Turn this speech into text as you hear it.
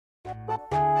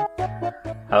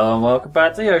Hello and welcome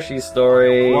back to Yoshi's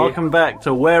Story. Welcome back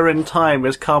to Where in Time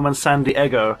is Carmen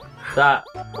Sandiego. That...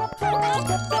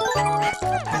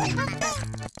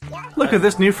 Look at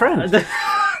this new friend.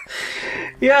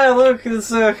 Yeah, look,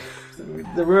 it's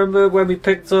remember when we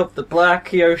picked up the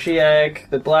black Yoshi egg,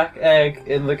 the black egg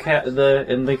in the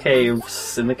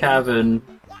caves, in the cavern?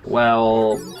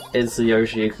 Well, it's the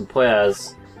Yoshi you can play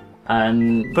as.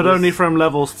 But only from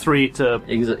levels 3 to...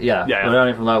 Yeah, but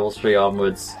only from levels 3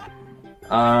 onwards.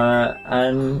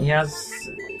 And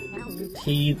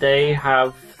they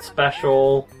have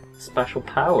special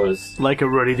powers. Like a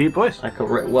really deep voice. A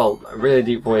really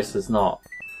deep voice is not...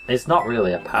 It's not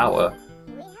really a power.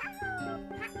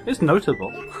 It's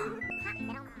notable.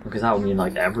 Because that would mean,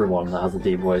 like, everyone that has a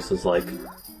deep voice is, like,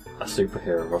 a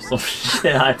superhero or some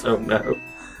shit, I don't know.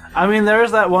 I mean, there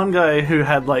is that one guy who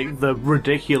had, like, the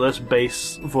ridiculous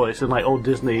bass voice in, like, old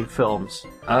Disney films.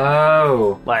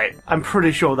 Oh. Like, I'm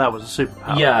pretty sure that was a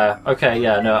superpower. Yeah, okay,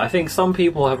 yeah, no, I think some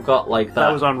people have got, like, that...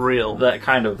 That was unreal. That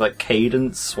kind of, like,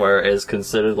 cadence where it is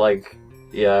considered, like,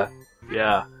 yeah.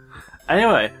 Yeah.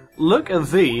 Anyway... Look at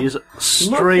these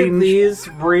strange... Look at these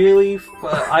really...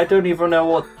 I don't even know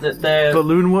what... They're...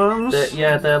 Balloon worms?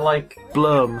 They're like...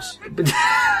 Blurms.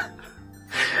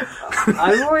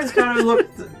 I've always kind of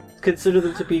considered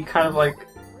them to be kind of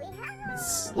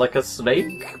like a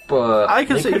snake, but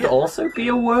they could also be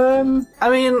a worm. I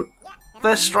mean,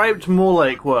 they're striped more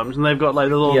like worms, and they've got like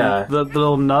the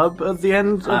little nub at the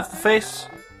end of the face.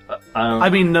 I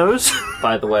mean nose.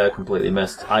 By the way, I completely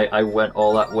missed. I went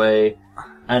all that way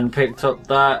and picked up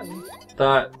that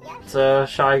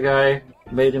shy guy,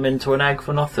 made him into an egg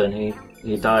for nothing.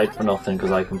 He died for nothing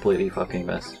because I completely fucking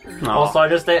missed. Aww. Also, I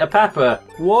just ate a pepper.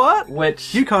 What?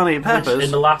 Which... You can't eat peppers. Which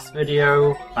in the last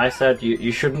video, I said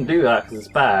you shouldn't do that because it's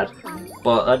bad.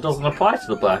 But that doesn't apply to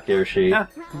the Black Yoshi. Yeah,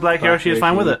 the Black Yoshi is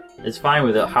fine with it. It's fine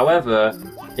with it. However,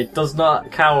 it does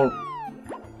not count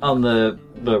on the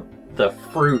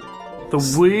fruit... The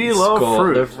wheel of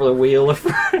fruit. The wheel of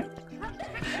fruit.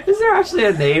 Is there actually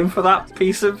a name for that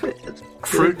piece of fruit?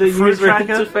 The fruit user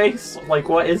tracker? Interface? Like,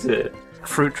 what is it?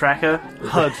 Fruit tracker?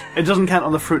 HUD. It doesn't count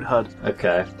on the fruit HUD.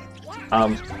 Okay.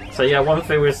 So yeah, one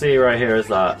thing we see right here is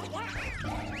that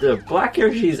the Black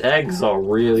Yoshi's eggs are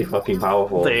really fucking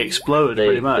powerful. They explode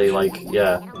pretty much. They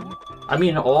yeah. I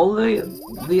mean, all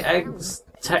the eggs,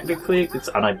 technically,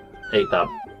 and I ate that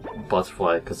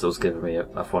butterfly because it was giving me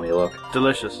a funny look.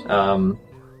 Delicious.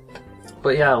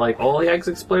 But yeah, like, all the eggs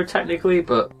explode technically,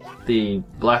 but the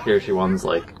Black Yoshi ones,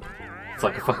 like, it's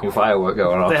like a fucking firework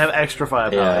going off. They have extra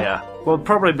firepower, yeah. Well,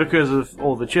 probably because of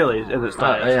all the chilies in its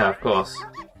diet. Yeah, of course.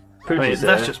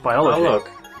 That's just biology. Oh,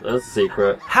 look. There's a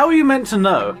secret. How are you meant to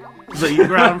know that you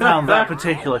ground found that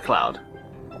particular cloud?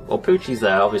 Well, Poochie's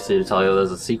there, obviously, to tell you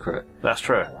there's a secret. That's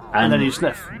true. And then you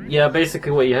sniff. Yeah,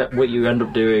 basically what you end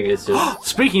up doing is just...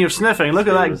 Speaking of sniffing, look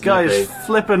at that guy's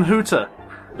flippin' hooter.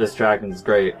 This dragon's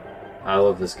great. I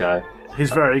love this guy. He's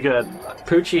very good.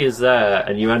 Poochie is there,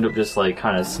 and you end up just like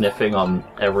kind of sniffing on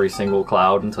every single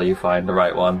cloud until you find the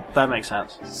right one. That makes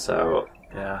sense. So,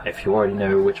 yeah, if you already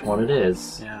know which one it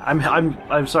is, yeah,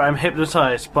 I'm sorry, I'm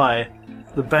hypnotized by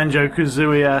the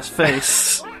Banjo-Kazooie ass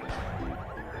face.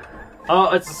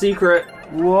 Oh, it's a secret.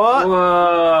 What?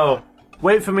 Whoa!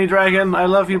 Wait for me, dragon. I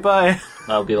love you. Bye.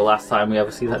 That'll be the last time we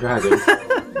ever see that dragon.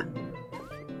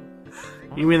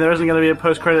 You mean there isn't going to be a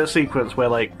post-credit sequence where,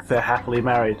 like, they're happily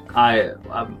married? I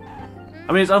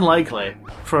mean, it's unlikely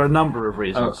for a number of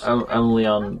reasons. Only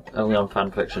on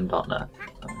fanfiction.net.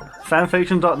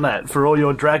 Fanfiction.net for all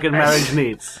your dragon marriage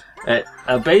needs.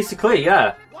 Basically,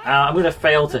 yeah. I'm going to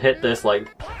fail to hit this like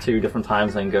 2 different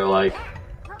times and go like,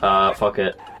 fuck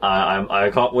it. I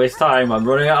can't waste time. I'm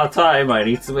running out of time. I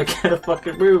need to get a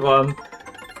fucking move on.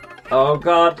 Oh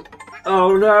god.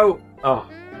 Oh no. Oh,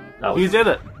 you did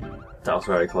it. That was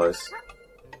very close.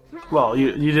 Well,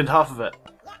 you did half of it.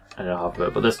 I did half of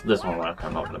it, but this one,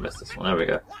 I'm not going to miss this one. There we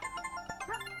go.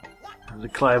 To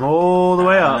climb all the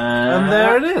way up. And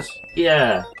there it is.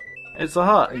 Yeah. It's a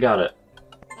heart. I got it.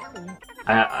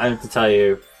 I have to tell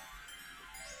you,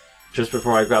 just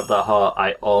before I grabbed that heart,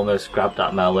 I almost grabbed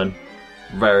that melon.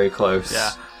 Very close. Yeah.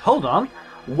 Hold on.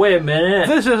 Wait a minute.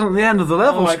 This isn't the end of the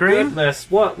level screen. Oh my goodness.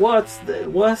 What's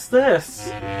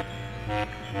this?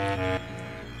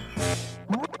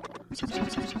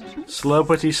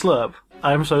 Slurpity slurp.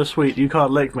 I'm so sweet you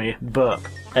can't lick me. Burp.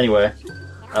 Anyway,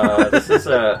 this is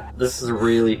a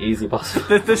really easy boss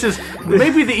fight. This is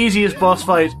maybe the easiest boss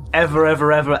fight ever.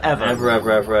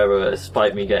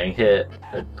 Despite me getting hit,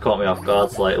 it caught me off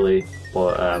guard slightly,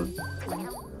 but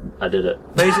I did it.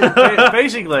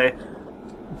 Basically,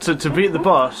 to beat the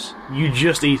boss, you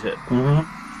just eat it.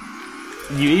 Mm-hmm.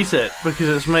 You eat it because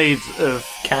it's made of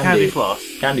candy floss.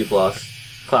 Candy floss.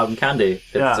 Cloud and candy.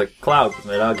 It's a cloud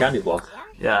made out of candy floss.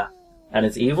 Yeah. And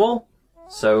it's evil,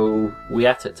 so we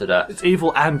ate it to death. It's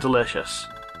evil and delicious.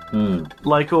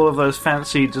 Like all of those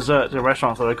fancy desserts in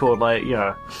restaurants that are called, like, you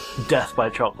know, death by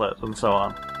chocolate and so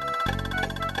on.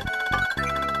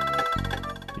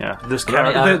 Yeah, this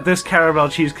caramel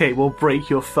cheesecake will break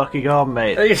your fucking arm,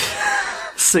 mate.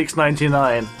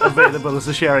 $6.99, available as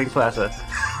a sharing platter.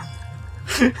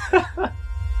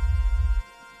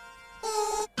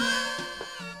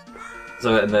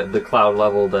 So in the cloud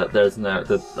level, that there's no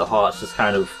the hearts just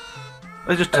kind of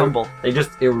they just tumble. They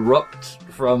just erupt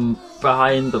from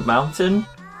behind the mountain,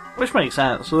 which makes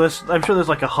sense. So I'm sure there's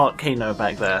like a volcano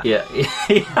back there. Yeah,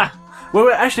 yeah.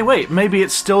 Wait. Maybe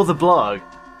it's still the blog.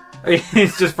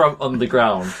 It's just from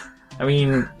underground. I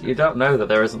mean, you don't know that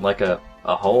there isn't like a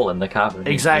hole in the cavern.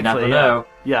 Exactly. You never know.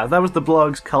 Yeah, that was the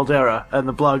blog's caldera, and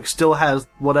the blog still has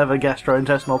whatever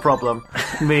gastrointestinal problem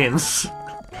means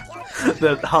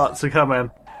that hearts are coming.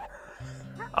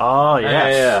 Oh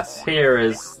yes. Yes. Here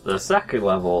is the second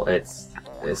level. It's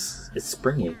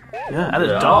springy. Yeah, and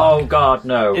it's dark. Oh god,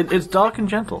 no. It's dark and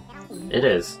gentle. It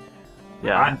is.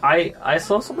 Yeah. I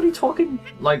saw somebody talking,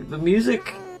 like, the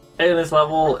music in this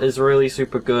level is really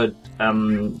super good,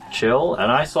 chill,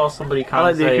 and I saw somebody kind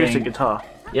of saying... I like the acoustic guitar.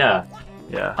 Yeah.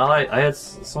 Yeah. I had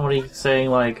somebody saying,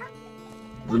 like,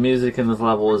 the music in this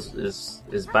level is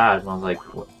bad, and I was like,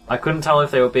 I couldn't tell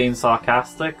if they were being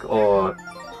sarcastic or...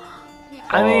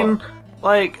 I mean,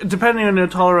 like, depending on your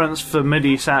tolerance for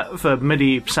MIDI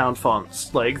sound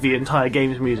fonts, like, the entire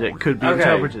game's music could be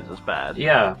interpreted as bad.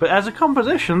 Yeah. But as a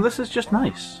composition, this is just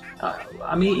nice.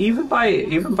 I mean, even by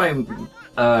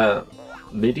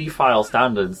MIDI file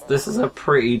standards, this is a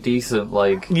pretty decent,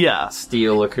 like,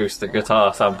 steel acoustic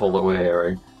guitar sample that we're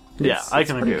hearing. I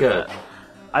can agree with that.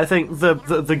 I think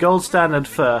the gold standard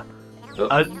for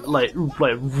like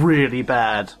really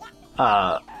bad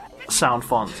sound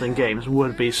fonts in games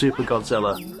would be Super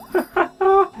Godzilla.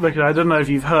 Because I don't know if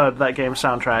you've heard that game's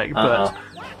soundtrack, but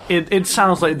it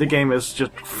sounds like the game is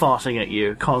just farting at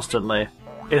you constantly.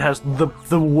 It has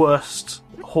the worst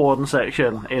horn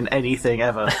section in anything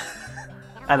ever.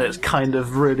 And it's kind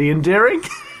of really endearing.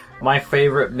 My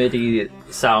favorite MIDI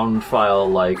sound file,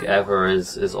 like, ever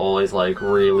is always, like,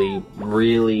 really,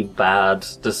 really bad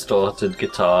distorted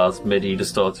guitars, MIDI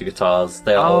distorted guitars.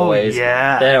 They're always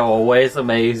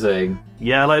amazing.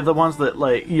 Yeah, like the ones that,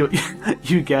 like, you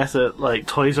get at, like,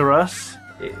 Toys R Us.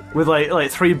 With,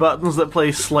 like 3 buttons that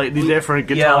play slightly different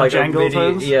guitar jangle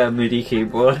tones. Yeah, MIDI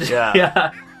keyboard. Yeah.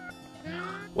 Yeah.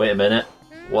 Wait a minute.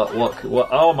 What,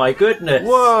 oh my goodness!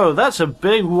 Whoa, that's a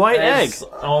big white egg!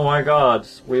 Oh my god,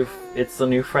 it's a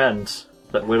new friend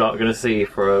that we're not gonna see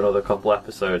for another couple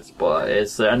episodes, but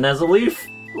and there's a leaf!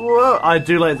 Whoa, I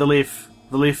do like the leaf.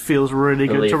 The leaf feels really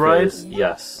good to ride.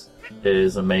 Yes, it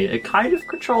is amazing. It kind of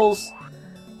controls,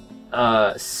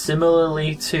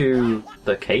 similarly to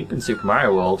the cape in Super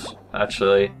Mario World,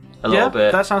 actually. A little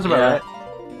bit. That sounds about right.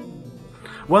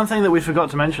 One thing that we forgot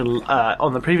to mention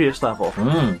on the previous level,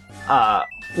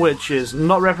 which is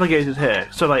not replicated here.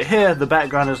 So, like, here, the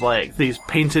background is, like, these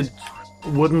painted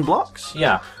wooden blocks.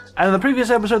 Yeah. And in the previous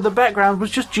episode, the background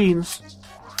was just jeans.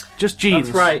 Just jeans.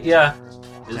 That's right, yeah.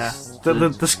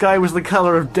 The sky was the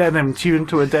colour of denim tuned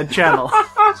to a dead channel.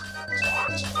 The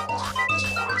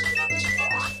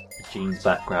jeans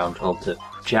background, or the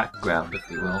jackground,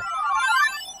 if you will.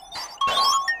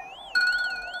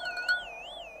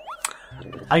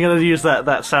 I'm gonna use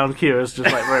that sound cue as just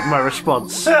like my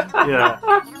response. Yeah,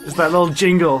 it's that little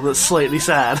jingle that's slightly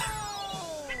sad.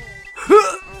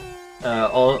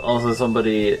 Also,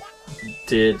 somebody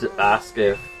did ask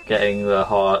if getting the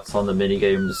hearts on the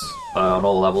minigames on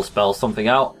all levels spells something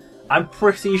out. I'm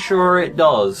pretty sure it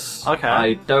does. Okay.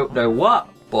 I don't know what,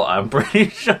 but I'm pretty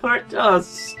sure it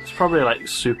does. It's probably like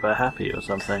super happy or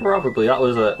something. Probably. That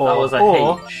was a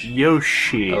H.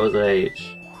 Yoshi. That was a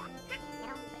H.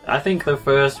 I think the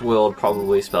first world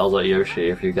probably spells out Yoshi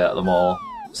if you get them all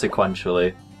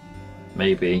sequentially.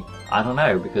 Maybe. I don't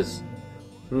know, because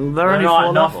there are only not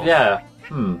 4 enough levels. Yeah.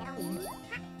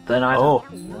 Then I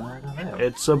don't know.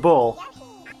 It's a ball.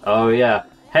 Oh yeah.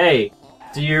 Hey,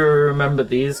 do you remember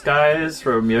these guys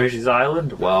from Yoshi's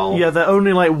Island? Well, yeah, they're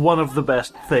only like one of the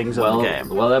best things in the game.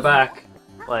 Well, they're back.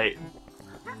 Like,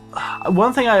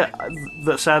 one thing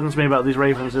that saddens me about these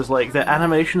ravens is, like, their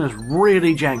animation is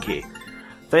really janky.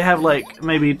 They have, like,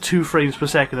 maybe 2 frames per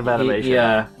second of animation.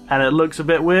 Yeah. And it looks a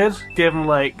bit weird, given,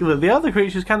 like, the other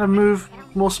creatures kind of move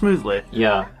more smoothly.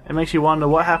 Yeah. It makes you wonder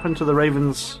what happened to the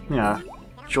raven's,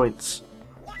 joints.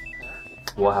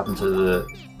 What happened to the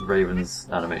Raven's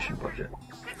animation budget?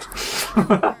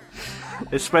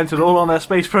 They spent it all on their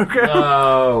space program.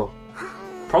 No.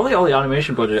 Probably all the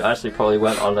animation budget actually probably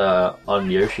went on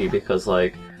Yoshi because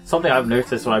like something I've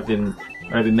noticed when I've been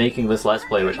making this Let's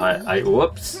Play, which I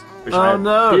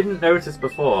didn't notice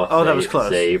before. Oh, that was close.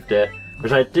 Saved it,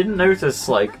 which I didn't notice.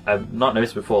 Like I've not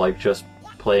noticed before. Like just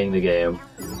playing the game,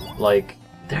 like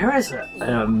there is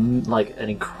like an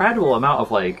incredible amount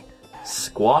of like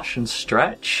squash and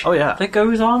stretch. Oh yeah, that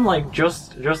goes on like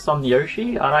just on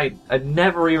Yoshi, and I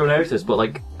never even noticed. But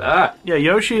like yeah,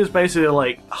 Yoshi is basically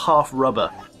like half rubber.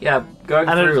 Yeah, going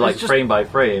through like frame by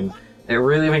frame, it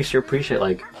really makes you appreciate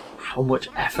like how much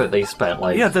effort they spent.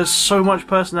 Like there's so much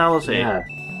personality. Yeah.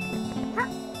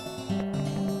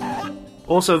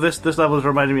 Also, this level is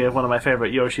reminding me of one of my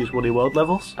favorite Yoshi's Woolly World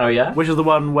levels. Oh yeah, which is the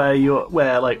one where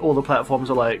like all the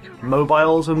platforms are like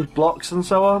mobiles and blocks and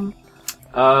so on.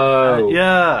 Oh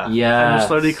yeah. And you're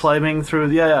slowly Yes. climbing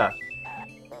through. Yeah.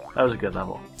 That was a good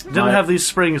level. Didn't have these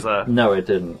springs though. No, it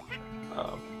didn't.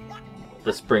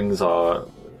 The springs are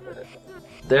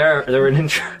they're an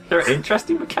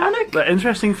interesting mechanic. They're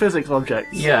interesting physics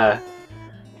objects. Yeah.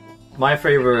 My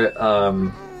favorite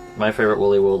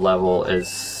Woolly World level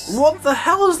is What the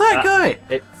hell is that guy?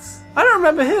 I don't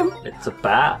remember him. It's a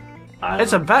bat.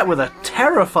 It's a bat with a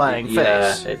terrifying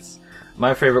face. Yeah,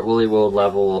 my favorite Woolly World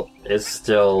level is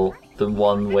still the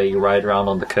one where you ride around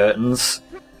on the curtains.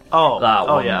 Oh, that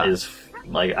one yeah. is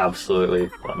like absolutely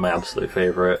my absolute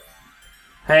favorite.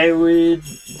 Hey, we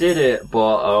did it,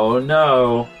 but oh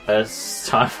no, it's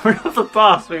time for another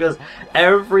boss because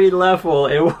every level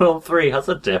in World 3 has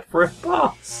a different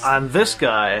boss. And this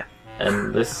guy.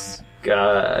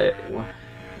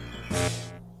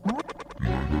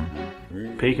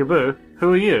 Peekaboo,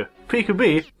 who are you?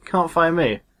 Peekabee, can't find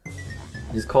me.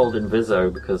 He's called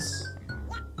Inviso because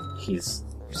he's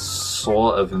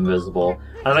sort of invisible.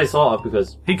 And I sort of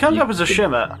because he comes up as a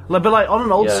shimmer, but like on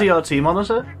an old CRT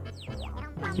monitor.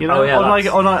 You know, on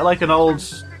like an old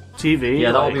TV.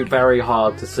 Yeah, that would be very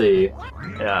hard to see.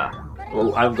 Yeah.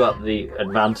 Well, I've got the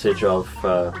advantage of,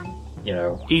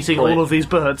 eating all of these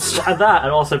birds. And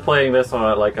also playing this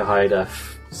on like a high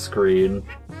def screen.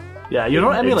 Yeah, you're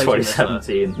not emulating in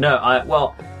 2017. No,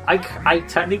 I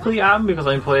technically am because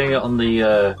I'm playing it on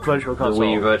the Virtual Console. The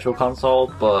Wii Virtual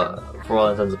Console, but for all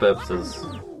intents and purposes,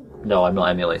 no, I'm not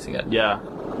emulating it. Yeah.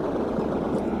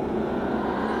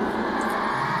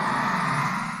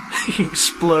 He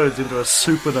explodes into a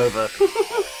supernova.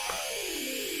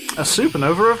 A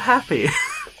supernova of happy.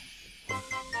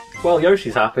 Well,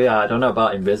 Yoshi's happy. I don't know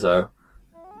about Inviso.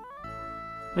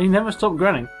 He never stopped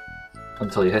grinning.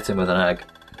 Until you hit him with an egg.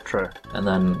 True. And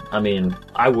then, I mean,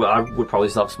 I would probably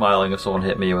stop smiling if someone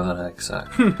hit me with an egg, so...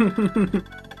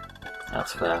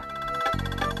 That's fair.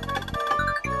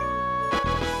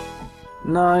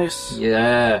 Nice.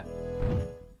 Yeah.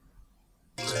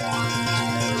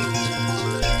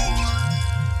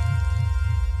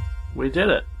 We did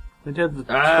it. We did the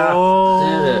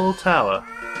tall tower.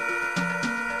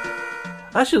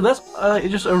 Actually, that's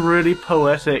just a really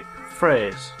poetic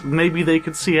phrase. Maybe they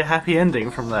could see a happy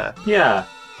ending from there. Yeah,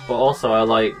 but also I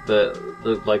like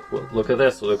look at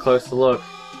this with a closer look.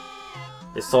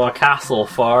 They saw a castle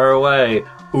far away.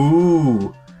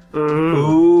 Ooh.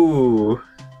 Ooh.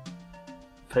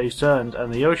 Page turned,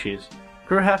 and the Yoshis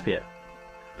grew happier.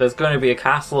 There's going to be a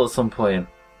castle at some point.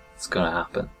 It's going to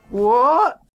happen. What?